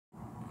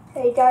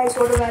Hey guys,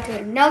 welcome back to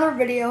another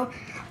video.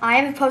 I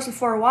haven't posted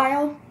for a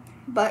while,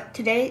 but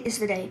today is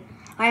the day.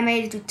 I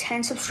made it to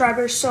 10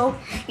 subscribers, so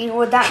you know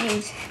what that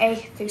means, a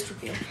face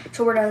reveal.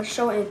 So we're gonna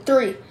show it in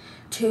 3,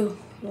 2,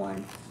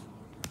 1.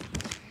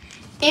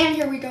 And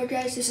here we go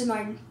guys, this is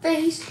my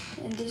face,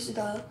 and this is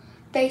the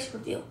face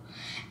reveal.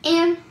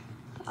 And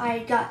I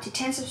got to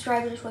 10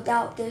 subscribers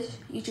without this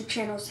YouTube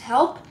channel's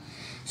help.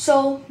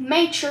 So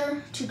make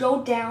sure to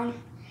go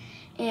down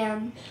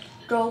and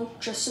go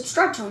just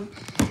subscribe to him.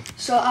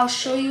 So I'll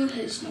show you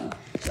his name.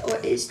 So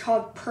it is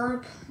called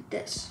Perp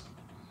This.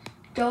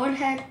 Go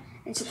ahead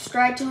and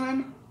subscribe to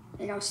him,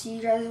 and I'll see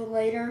you guys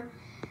later.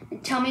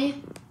 And tell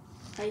me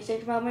how you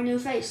think about my new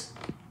face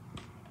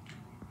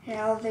and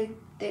how I think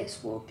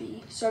this will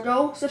be. So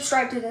go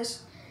subscribe to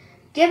this.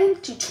 Give him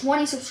to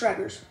 20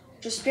 subscribers.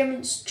 Just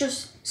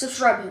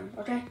subscribe to him,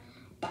 okay?